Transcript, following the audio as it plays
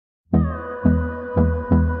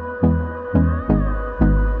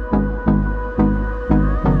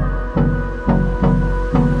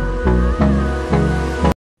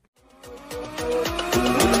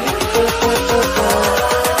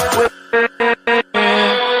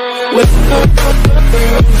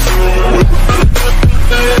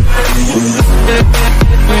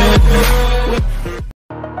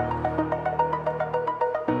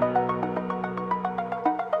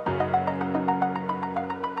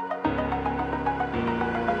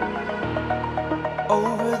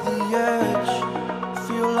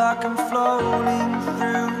like I'm floating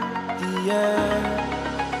through the air.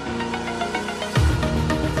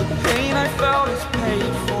 The pain I felt is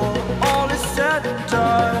paid for, all is said and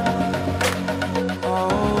done.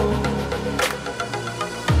 Oh,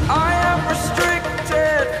 I am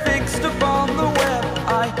restricted, fixed upon the web.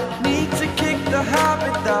 I need to kick the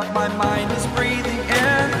habit that my mind is breathing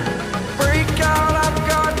in. Break out, I've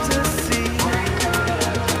got to see.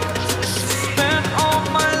 Spent all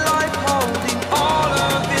my life holding all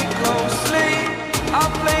of it closely. I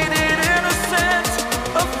played it innocent,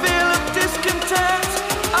 a feel of discontent.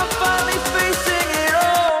 I'm finally facing it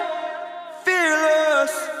all,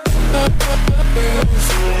 fearless.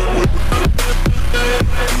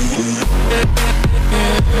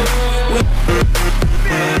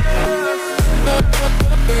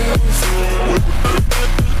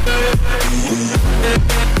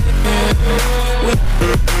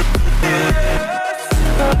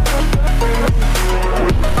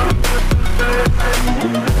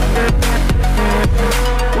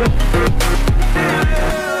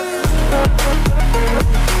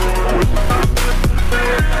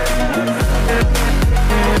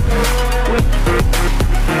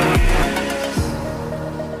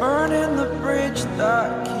 Burning the bridge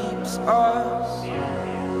that keeps us.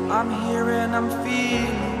 I'm here and I'm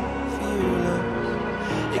feeling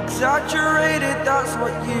fearless. Exaggerated, that's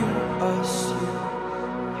what you assume.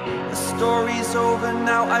 The story's over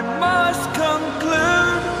now, I must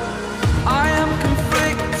conclude. I am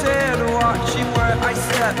conflicted, watching where I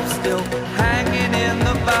step still, hanging in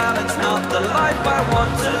the balance. Not the life I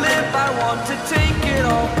want to live, I want to take it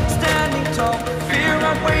all. Standing tall, fear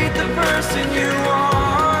outweighed the person you are.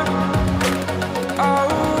 Oh,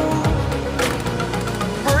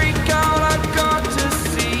 break out, I've got to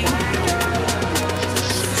see.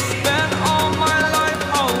 Spent all my life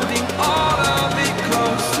holding all of it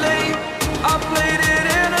closely. I played it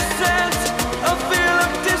innocent, a feel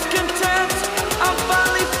of discontent. I'm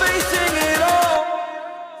finally facing it all,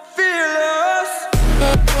 fearless.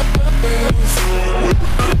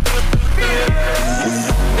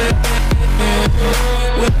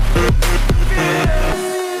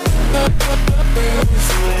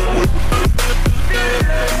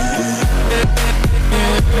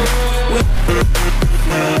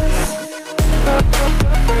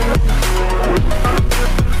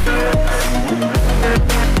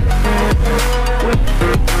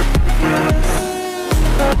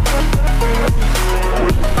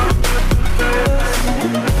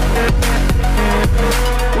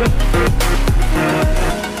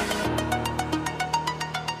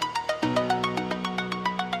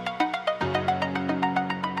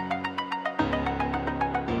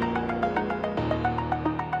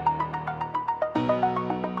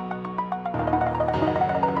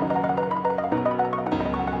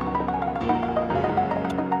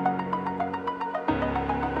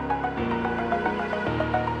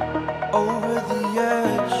 Over the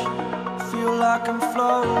edge, feel like I'm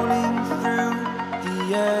floating through the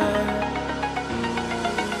air.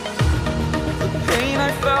 The pain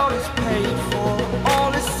I felt is paid for,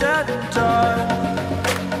 all is said and done.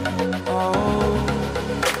 Oh,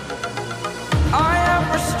 I am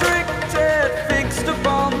restricted, fixed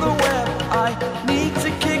upon the web. I need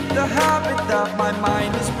to kick the habit that my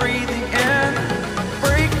mind is breathing in.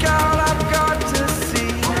 Break out, I've got to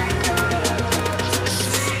see.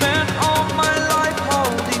 Spent all my life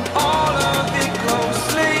holding all of it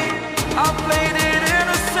closely. I played it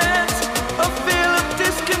innocent, a feel of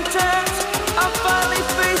discontent. I'm finally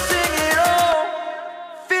facing it all,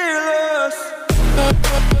 fearless.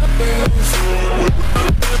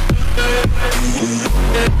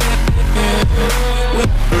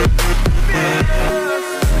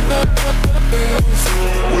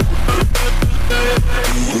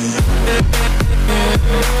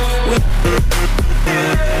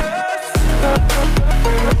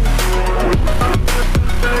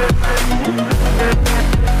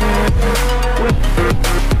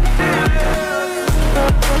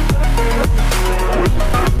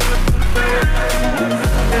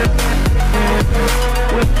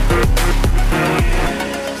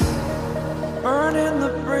 Burning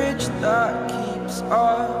the bridge that keeps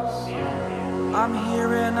us. I'm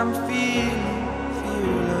here and I'm feeling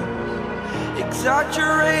fearless.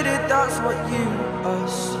 Exaggerated, that's what you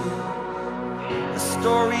assume. The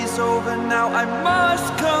story's over now, I must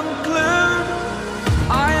conclude.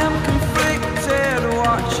 I am conflicted,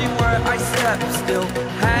 watching where I step still,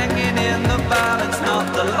 hanging in the balance.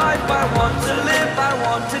 Not the life I want to live, I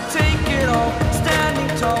want to take it all. Standing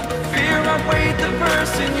tall, fear outweighed the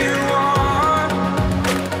person you are.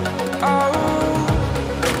 Oh,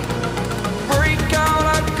 break out,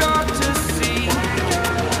 I've got to see.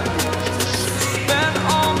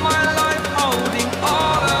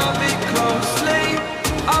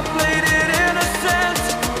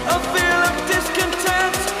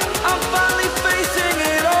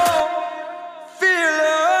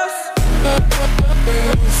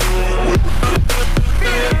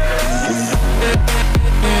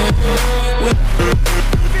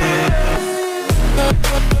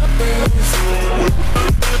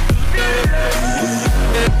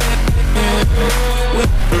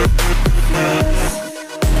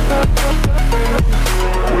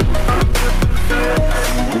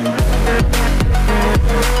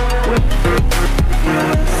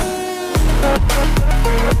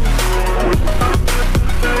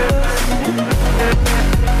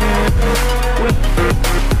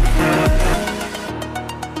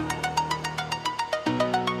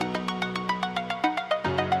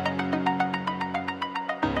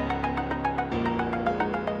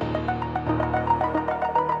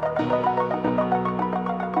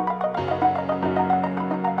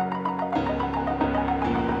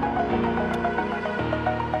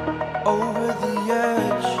 Over the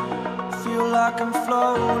edge, feel like I'm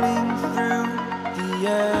floating through the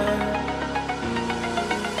air.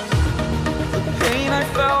 The pain I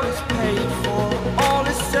felt is paid for, all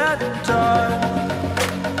is said and done.